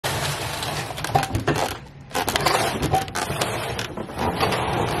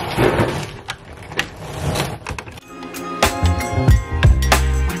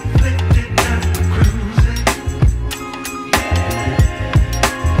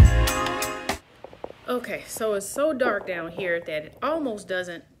Okay, so it's so dark down here that it almost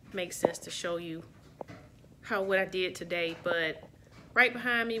doesn't make sense to show you what I did today, but right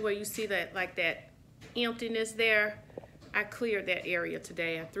behind me where you see that that emptiness there, I cleared that area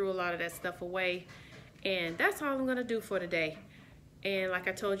today. I threw a lot of that stuff away, and that's all I'm gonna do for today. And like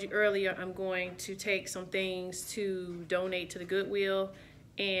I told you earlier, I'm going to take some things to donate to the Goodwill,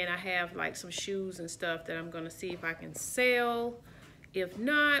 and I have like some shoes and stuff that I'm gonna see if I can sell. If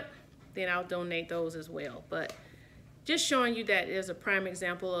not, then I'll donate those as well. But just showing you that there's a prime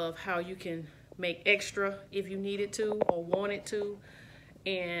example of how you can make extra if you needed to or wanted to.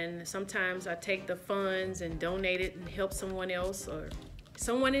 And sometimes I take the funds and donate it and help someone else or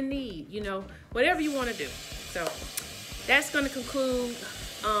someone in need, you know, whatever you want to do. So that's going to conclude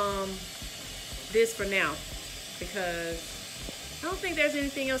this for now, because I don't think there's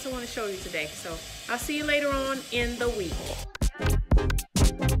anything else I want to show you today. So I'll see you later on in the week.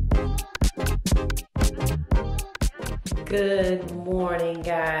 Good morning,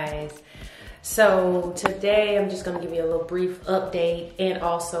 guys. So today I'm just going to give you a little brief update, and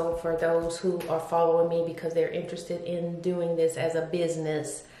also for those who are following me because they're interested in doing this as a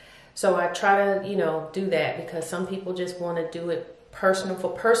business. So I try to, do that because some people just want to do it for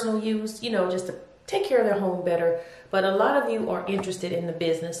personal use, just to take care of their home better. But a lot of you are interested in the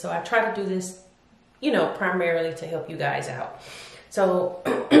business. So I try to do this, primarily to help you guys out. So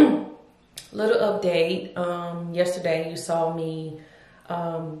little update. Yesterday you saw me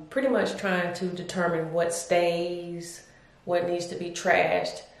pretty much trying to determine what stays, what needs to be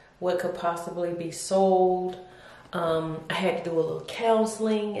trashed, what could possibly be sold. I had to do a little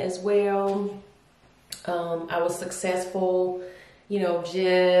counseling as well. I was successful,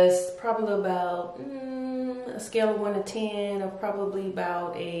 just probably about a scale of 1 to 10 of probably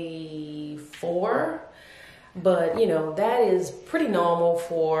about a 4. But, that is pretty normal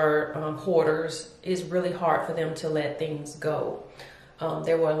for hoarders. It's really hard for them to let things go.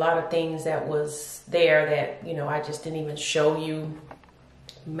 There were a lot of things that was there that, I just didn't even show you.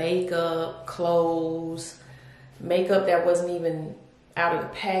 Makeup, clothes, makeup that wasn't even out of the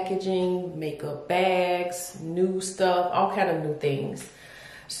packaging, makeup bags, new stuff, all kind of new things.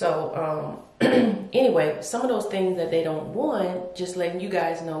 So anyway, some of those things that they don't want, just letting you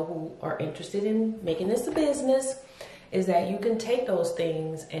guys know who are interested in making this a business, is that you can take those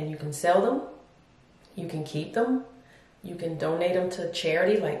things and you can sell them, you can keep them, you can donate them to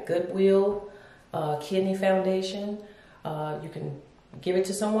charity like Goodwill, Kidney Foundation, you can give it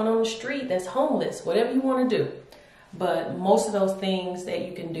to someone on the street that's homeless, whatever you want to do. But most of those things that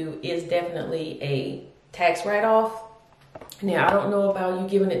you can do is definitely a tax write-off. Now, I don't know about you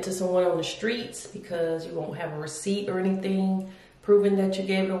giving it to someone on the streets because you won't have a receipt or anything proving that you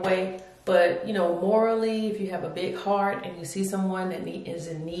gave it away. But, morally, if you have a big heart and you see someone that is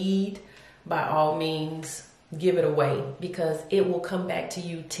in need, by all means, give it away because it will come back to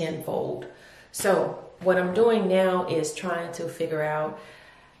you tenfold. So what I'm doing now is trying to figure out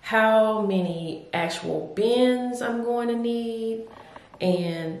how many actual bins I'm going to need.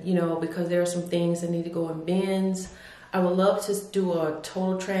 And, because there are some things that need to go in bins. I would love to do a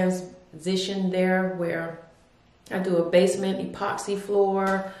total transition there where I do a basement epoxy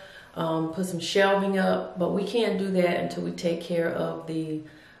floor, put some shelving up, but we can't do that until we take care of the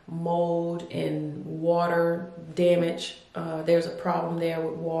mold and water damage. There's a problem there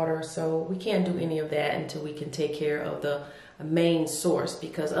with water, so we can't do any of that until we can take care of the main source,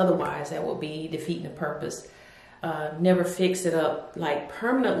 because otherwise that would be defeating the purpose. Never fix it up like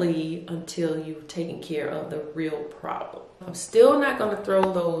permanently until you've taken care of the real problem. I'm still not going to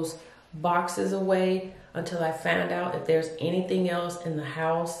throw those boxes away until I find out if there's anything else in the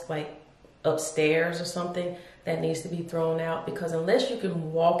house, like upstairs or something, that needs to be thrown out. Because unless you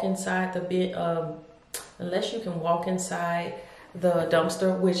can walk inside the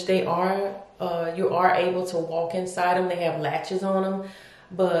dumpster, which they are, you are able to walk inside them. They have latches on them.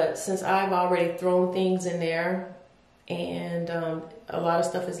 But since I've already thrown things in there and a lot of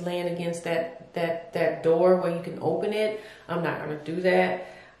stuff is laying against that door where you can open it, I'm not going to do that.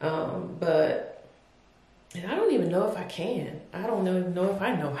 But I don't even know if I can. I don't even know if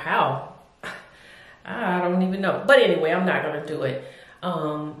I know how. I don't even know. But anyway, I'm not going to do it.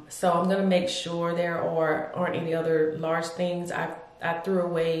 So I'm going to make sure there aren't any other large things. I threw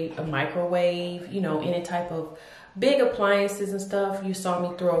away a microwave, any type of big appliances and stuff. You saw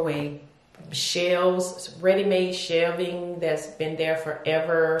me throw away shelves, ready-made shelving that's been there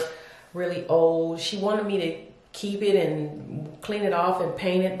forever, really old. She wanted me to keep it and clean it off and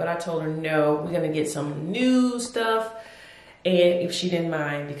paint it, but I told her no, we're going to get some new stuff. And if she didn't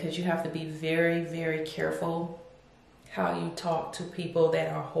mind, because you have to be very, very careful how you talk to people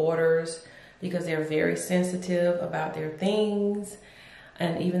that are hoarders, because they're very sensitive about their things.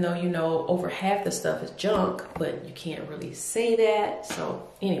 And even though, you know, over half the stuff is junk, but you can't really say that. So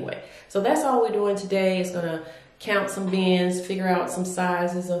anyway, so that's all we're doing today. Is gonna count some bins, figure out some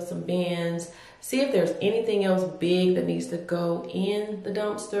sizes of some bins, see if there's anything else big that needs to go in the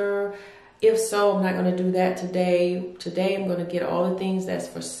dumpster. If so, I'm not going to do that today. Today, I'm going to get all the things that's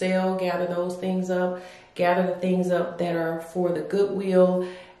for sale, gather those things up, gather the things up that are for the Goodwill,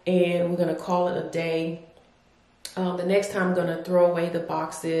 and we're going to call it a day. The next time, I'm going to throw away the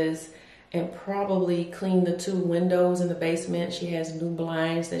boxes and probably clean the 2 windows in the basement. She has new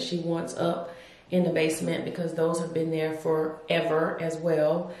blinds that she wants up in the basement because those have been there forever as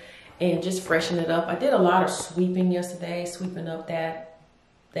well. And just freshen it up. I did a lot of sweeping yesterday, sweeping up that,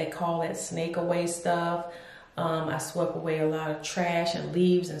 they call that snake away stuff. I swept away a lot of trash and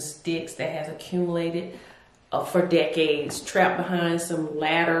leaves and sticks that has accumulated for decades, trapped behind some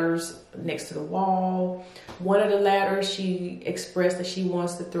ladders next to the wall. One of the ladders she expressed that she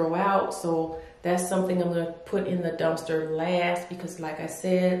wants to throw out, so that's something I'm going to put in the dumpster last because, like I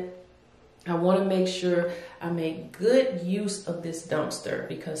said, I want to make sure I make good use of this dumpster,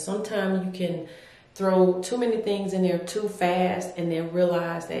 because sometimes you can throw too many things in there too fast and then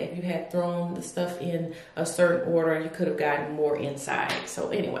realize that if you had thrown the stuff in a certain order, you could have gotten more inside. So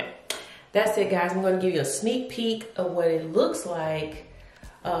anyway, that's it, guys. I'm going to give you a sneak peek of what it looks like,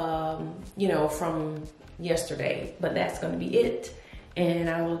 you know, from yesterday, but that's going to be it. And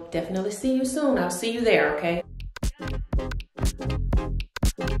I will definitely see you soon. I'll see you there, okay?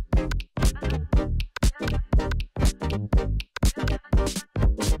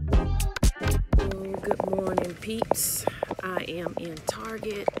 Good morning, peeps. I am in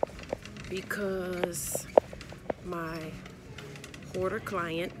Target because my hoarder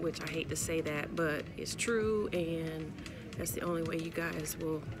client, which I hate to say that, but it's true, and that's the only way you guys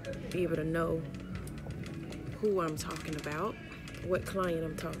will be able to know who I'm talking about, what client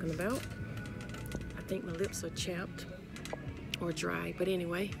I'm talking about. I think my lips are chapped or dry, but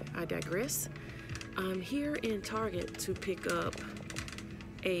anyway, I digress. I'm here in Target to pick up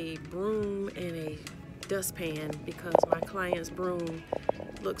a broom and a dustpan because my client's broom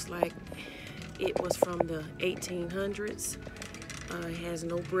looks like it was from the 1800s. It has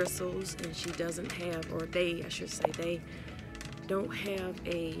no bristles, and she doesn't have, or they, I should say, they don't have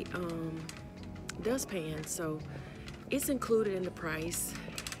a dustpan, so it's included in the price.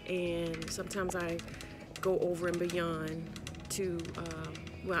 And sometimes I go over and beyond to,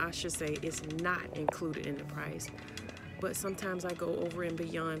 well, I should say it's not included in the price, but sometimes I go over and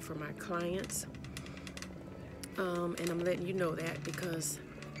beyond for my clients. And I'm letting you know that because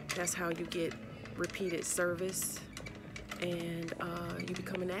that's how you get repeated service, and you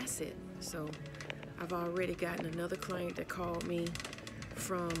become an asset. So I've already gotten another client that called me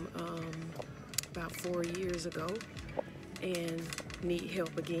from about 4 years ago and need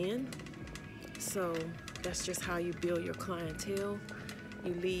help again. So that's just how you build your clientele.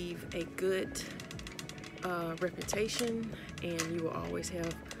 You leave a good reputation, and you will always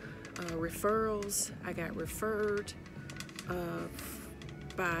have referrals. I got referred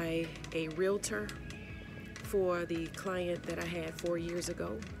by a realtor for the client that I had 4 years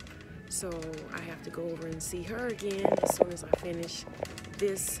ago. So I have to go over and see her again as soon as I finish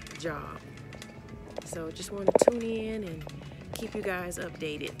this job. So just want to tune in and keep you guys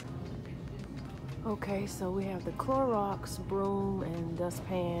updated. Okay, so we have the Clorox broom and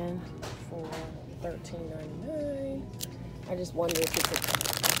dustpan for $13.99. I just wonder if it's a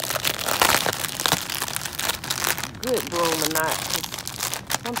good broom or not, 'cause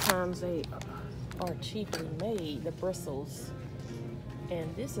sometimes they are cheaply made, the bristles.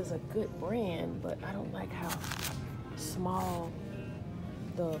 And this is a good brand, but I don't like how small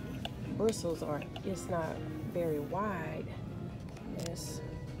the bristles are. It's not very wide. It's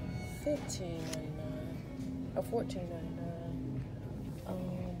 $15.99 or $14.99.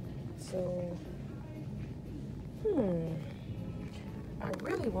 So I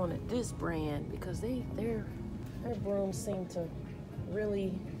really wanted this brand because their brooms seem to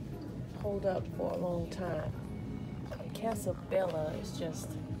really hold up for a long time. Casabella is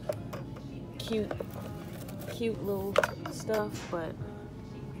just cute little stuff, but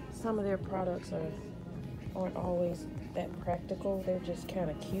some of their products aren't always that practical. They're just kind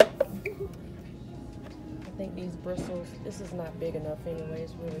of cute. I think these bristles, this is not big enough anyway,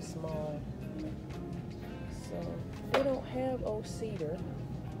 it's really small. So they don't have oak cedar.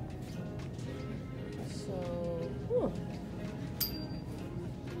 So,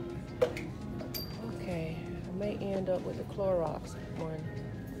 okay, I may end up with the Clorox one.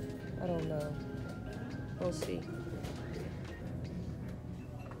 I don't know. We'll see.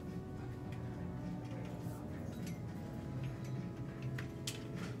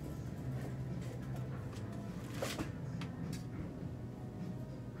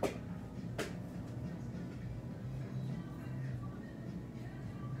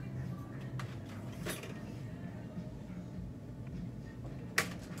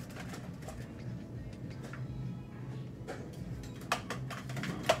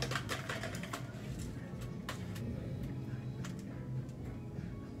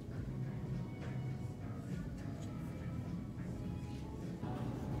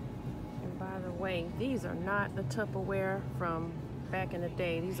 way, these are not the Tupperware from back in the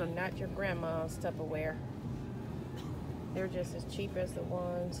day. These are not your grandma's Tupperware. They're just as cheap as the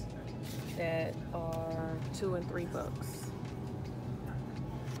ones that are $2 and $3.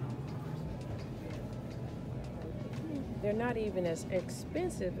 They're not even as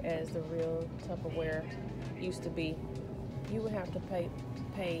expensive as the real Tupperware used to be. You would have to pay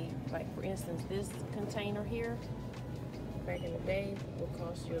like for instance, this container here back in the day would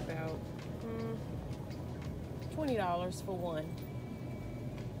cost you about $20 for one.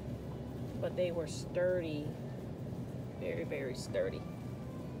 But they were sturdy, very, very sturdy.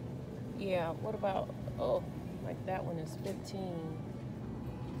 Yeah, what about, oh, like that one is 15.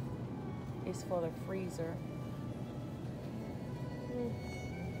 It's for the freezer.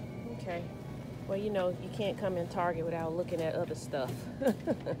 Okay. Well, you know, you can't come in Target without looking at other stuff.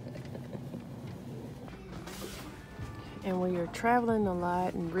 And when you're traveling a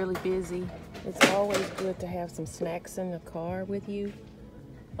lot and really busy, it's always good to have some snacks in the car with you,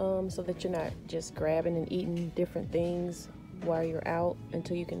 so that you're not just grabbing and eating different things while you're out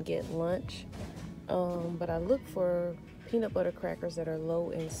until you can get lunch. But I look for peanut butter crackers that are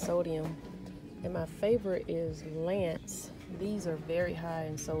low in sodium. And my favorite is Lance. These are very high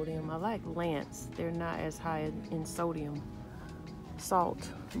in sodium. I like Lance. They're not as high in sodium salt,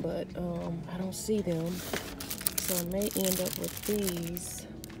 but I don't see them. So I may end up with these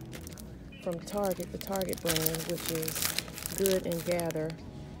from Target, the Target brand, which is Good and Gather.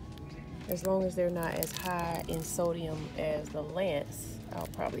 As long as they're not as high in sodium as the Lance, I'll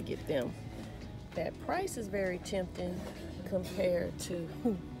probably get them. That price is very tempting compared to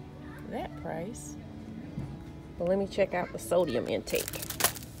that price. But let me check out the sodium intake.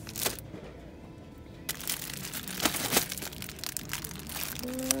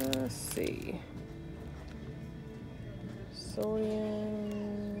 Let's see.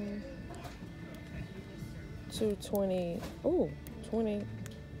 Sodium 220. Ooh,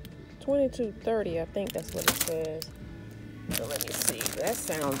 2230. I think that's what it says. So let me see. That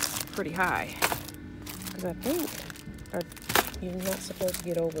sounds pretty high. Because I think you're not supposed to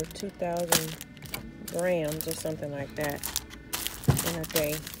get over 2,000 grams or something like that in a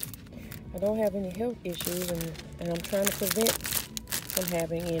day. I don't have any health issues, and I'm trying to prevent from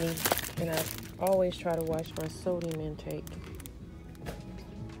having any, and I always try to watch my sodium intake.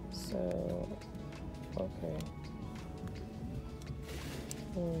 So, okay.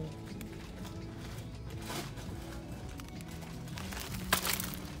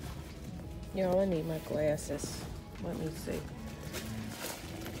 Y'all, I need my glasses. Let me see.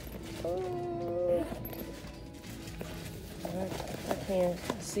 Oh, I can't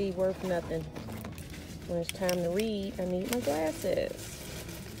see worth nothing. When it's time to read, I need my glasses.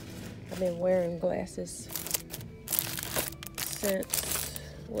 I've been wearing glasses since,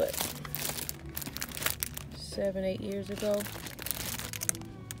 what, 7, 8 years ago.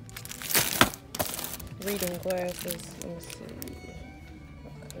 Reading glasses, let me see.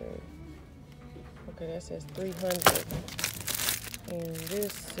 Okay, that says 300. And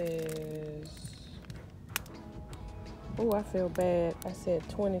this is, oh, I feel bad. I said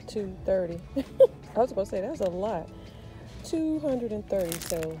 2230. I was gonna say that's a lot. 230.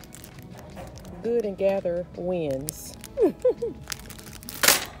 So Good and Gather wins. And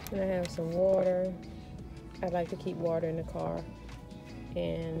I have some water. I like to keep water in the car.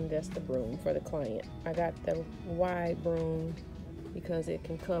 And that's the broom for the client. I got the wide broom because it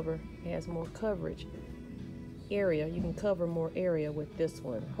can cover, it has more coverage area. You can cover more area with this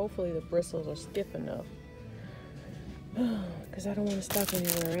one. Hopefully the bristles are stiff enough. Because I don't want to stop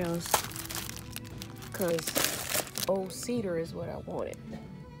anywhere else. Because old cedar is what I wanted.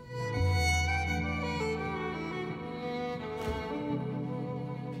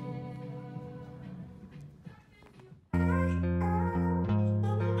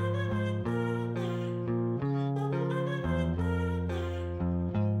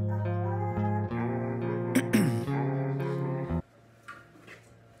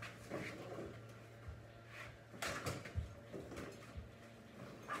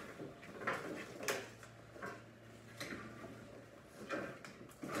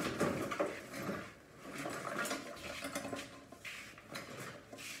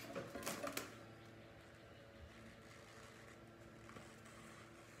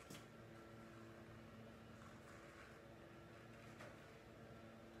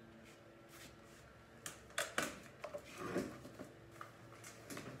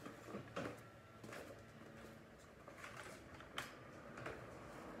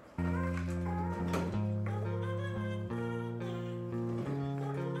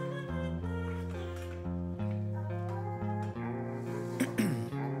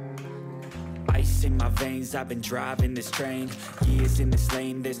 ice in my veins, I've been driving this train. Years in this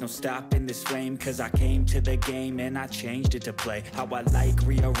lane, there's no stopping this flame. Cause I came to the game and I changed it to play how I like,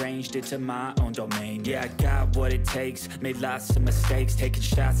 rearranged it to my own domain. Yeah, I got what it takes, made lots of mistakes, taking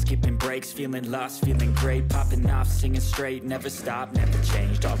shots, skipping breaks, feeling lost, feeling great, popping off, singing straight, never stopped, never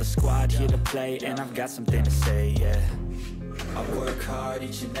changed. All the squad here to play, and I've got something to say, yeah. I work hard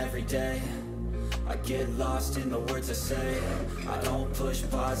each and every day, I get lost in the words I say. I don't push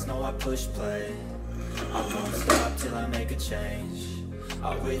pause, no I push play. I won't stop till I make a change.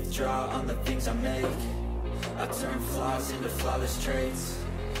 I withdraw on the things I make. I turn flaws into flawless traits.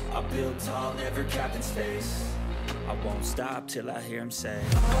 I build tall, never capped in space. I won't stop till I hear him say,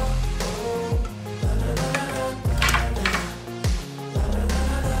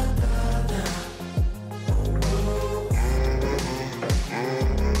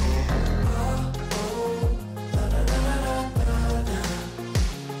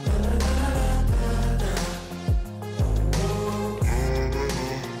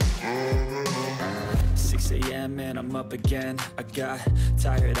 and I'm up again. I got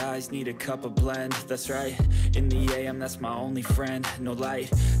tired eyes, need a cup of blend. That's right, in the AM, that's my only friend. No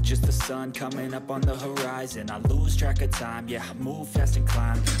light, just the sun coming up on the horizon. I lose track of time, yeah, I move fast and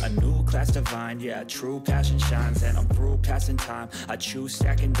climb. A new class divine, yeah, true passion shines. And I'm through passing time, I choose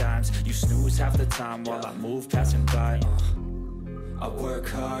stacking dimes. You snooze half the time while I move passing by. I work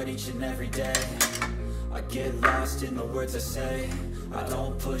hard each and every day, I get lost in the words I say. I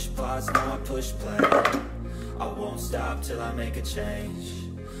don't push pause, no I push play. I won't stop till I make a change.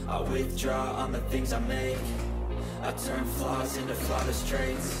 I withdraw on the things I make. I turn flaws into flawless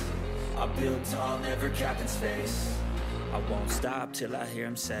traits. I build tall, never capped in space. I won't stop till I hear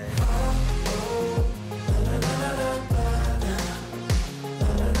him say,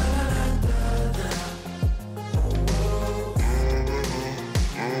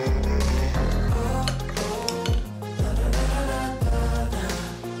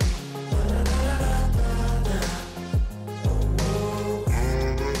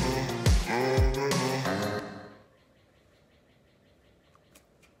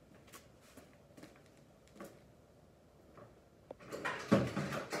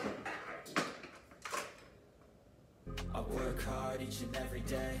 I work hard each and every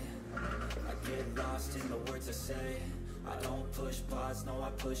day, I get lost in the words I say. I don't push pause, no I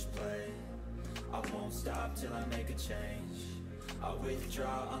push play. I won't stop till I make a change. I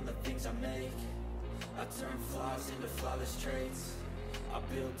withdraw on the things I make. I turn flaws into flawless traits. I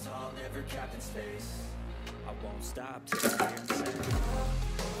build tall, never capped in space. I won't stop till I hear him say,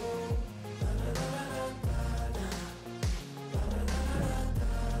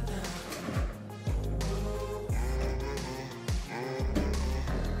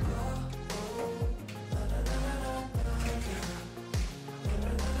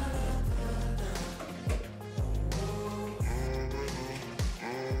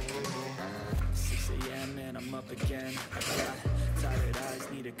 again. I got tired eyes,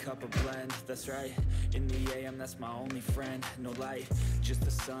 need a cup of blend. That's right, in the AM, that's my only friend. No light, just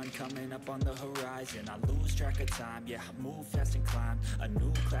the sun coming up on the horizon. I lose track of time, yeah, I move fast and climb. A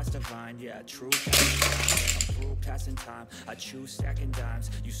new class divine, yeah, true passion. I'm through passing time, I choose stacking dimes.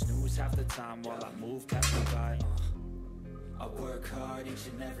 You snooze half the time while I move past me by. I work hard each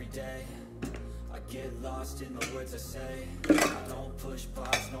and every day, I get lost in the words I say. I don't push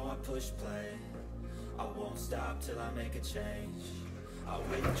pause, no I push play. I won't stop till I make a change. I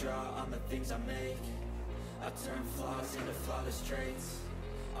withdraw on the things I make. I turn flaws into flawless traits.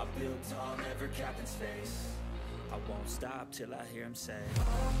 I build tall, never capped in space. I won't stop till I hear him say,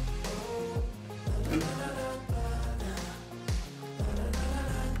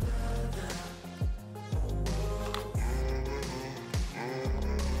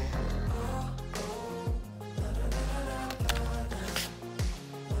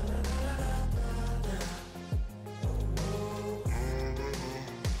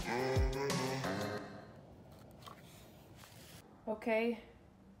 Okay,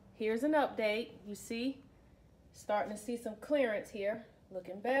 here's an update. You see, starting to see some clearance here.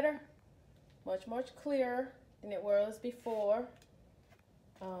 Looking better, much clearer than it was before.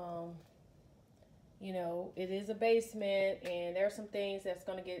 You know, it is a basement, and there are some things that's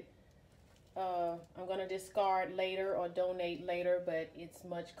gonna get, I'm gonna discard later or donate later, but it's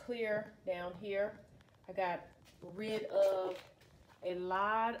much clearer down here. I got rid of a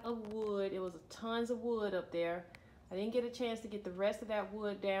lot of wood. It was tons of wood up there. I didn't get a chance to get the rest of that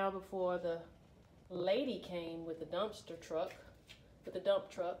wood down before the lady came with the dump truck,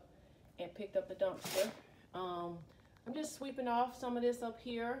 and picked up the dumpster. I'm just sweeping off some of this up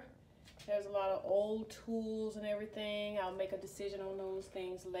here. There's a lot of old tools and everything. I'll make a decision on those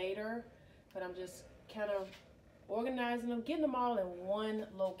things later. but I'm just kind of organizing them, getting them all in one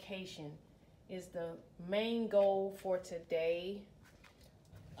location is the main goal for today.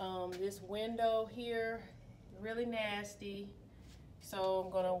 This window here, really nasty, so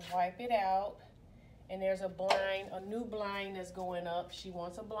I'm gonna wipe it out. And there's a blind, a new blind that's going up. She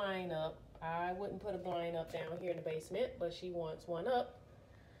wants a blind up. I wouldn't put a blind up down here in the basement, but she wants one up.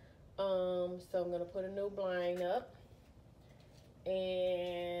 So I'm gonna put a new blind up.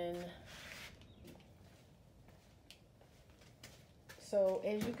 And so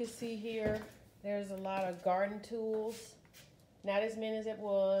as you can see here, there's a lot of garden tools. Not as many as it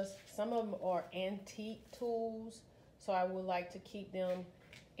was. Some of them are antique tools, so I would like to keep them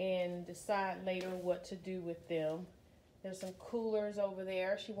and decide later what to do with them. There's some coolers over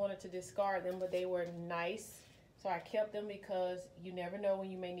there. She wanted to discard them, but they were nice, so I kept them because you never know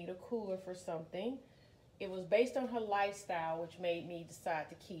when you may need a cooler for something. It was based on her lifestyle, which made me decide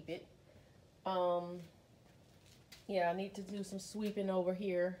to keep it. Yeah, I need to do some sweeping over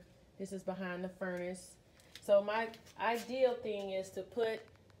here. This is behind the furnace. So my ideal thing is to put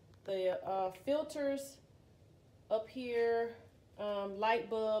the filters up here,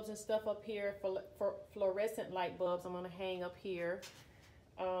 light bulbs and stuff up here for fluorescent light bulbs. I'm gonna hang up here.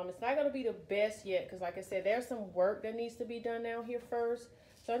 It's not gonna be the best yet because, like I said, there's some work that needs to be done down here first.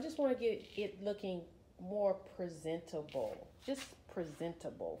 So I just want to get it looking more presentable, just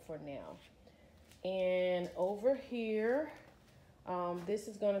presentable for now. And over here, this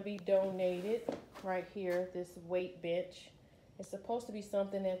is going to be donated right here, this weight bench. It's supposed to be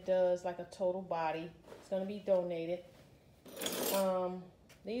something that does like a total body. It's going to be donated.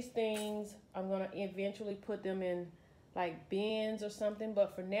 These things, I'm going to eventually put them in like bins or something,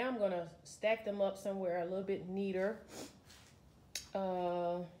 but for now I'm going to stack them up somewhere a little bit neater.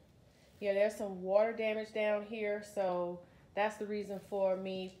 Yeah, there's some water damage down here, so that's the reason for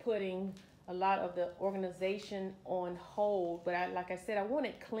me putting a lot of the organization on hold. But like I said, I want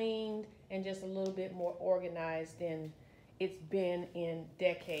it cleaned and just a little bit more organized than it's been in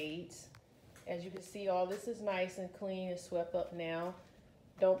decades. As you can see, all this is nice and clean and swept up now.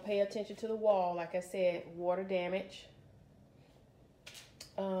 Don't pay attention to the wall. Like I said, water damage.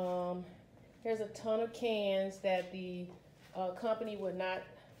 There's a ton of cans that the company would not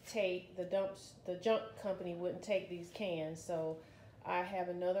take. The junk company wouldn't take these cans, so I have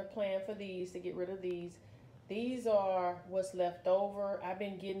another plan for these to get rid of these. These are what's left over. I've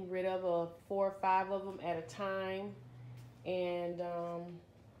been getting rid of 4 or 5 of them at a time, and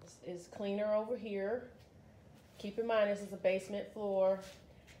it's cleaner over here. Keep in mind, this is a basement floor.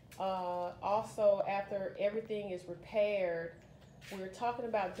 Also, after everything is repaired, we're talking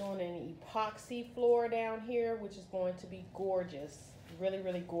about doing an epoxy floor down here, which is going to be gorgeous, really,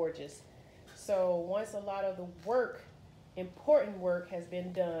 really gorgeous. So once a lot of the work, important work, has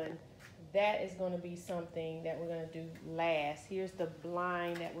been done, that is going to be something that we're going to do last. Here's the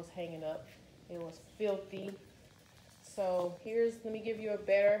blind that was hanging up. It was filthy. So let me give you a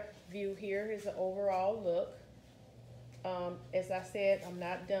better view here. Here's the overall look. As I said, I'm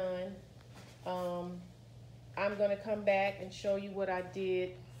not done. I'm going to come back and show you what I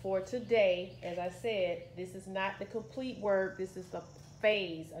did for today. As I said, this is not the complete work. This is the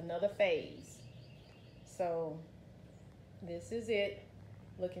phase, another phase. So this is it,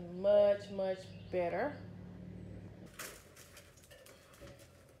 looking much, much better.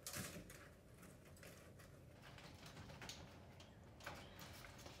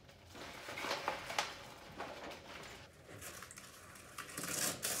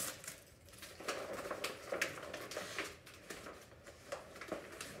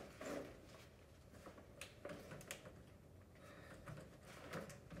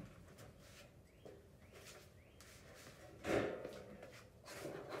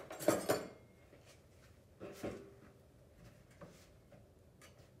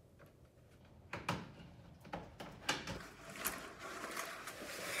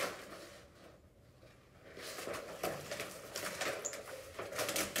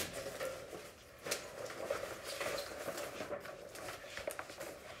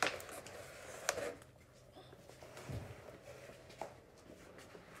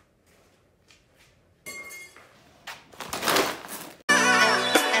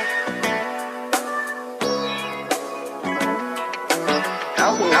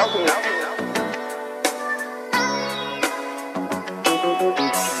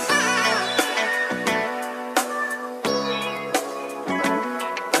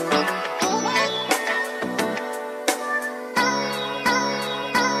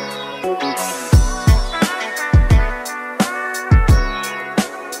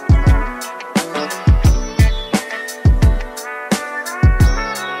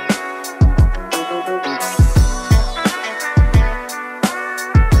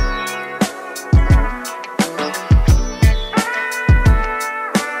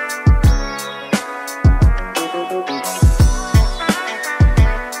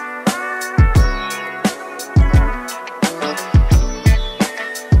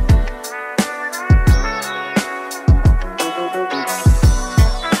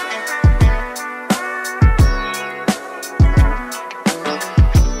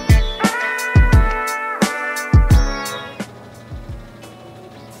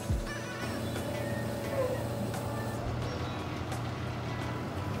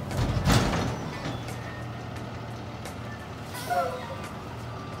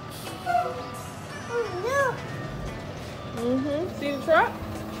 truck?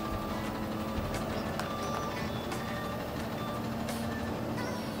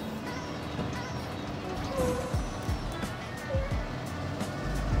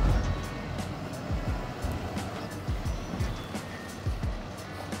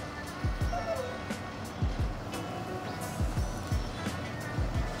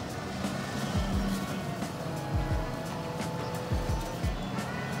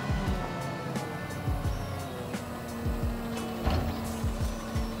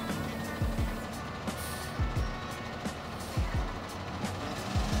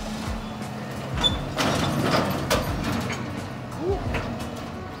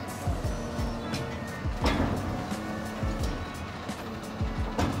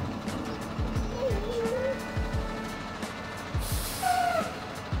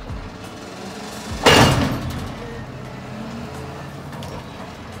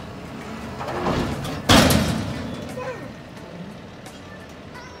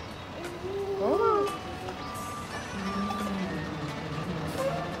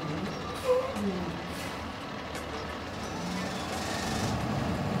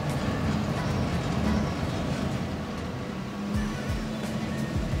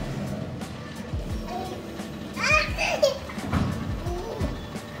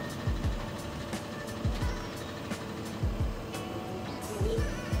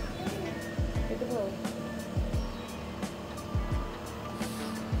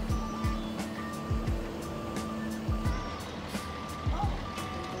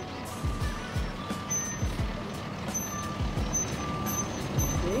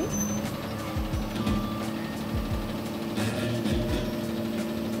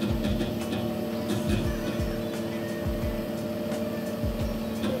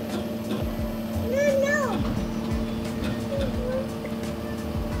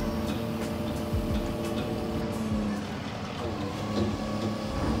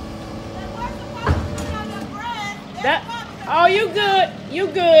 Oh, you good. You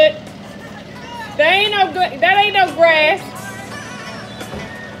good. That ain't no grass.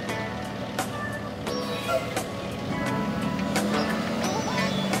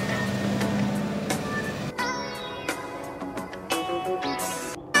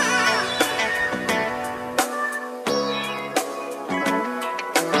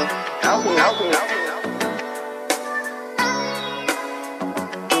 Alchemy.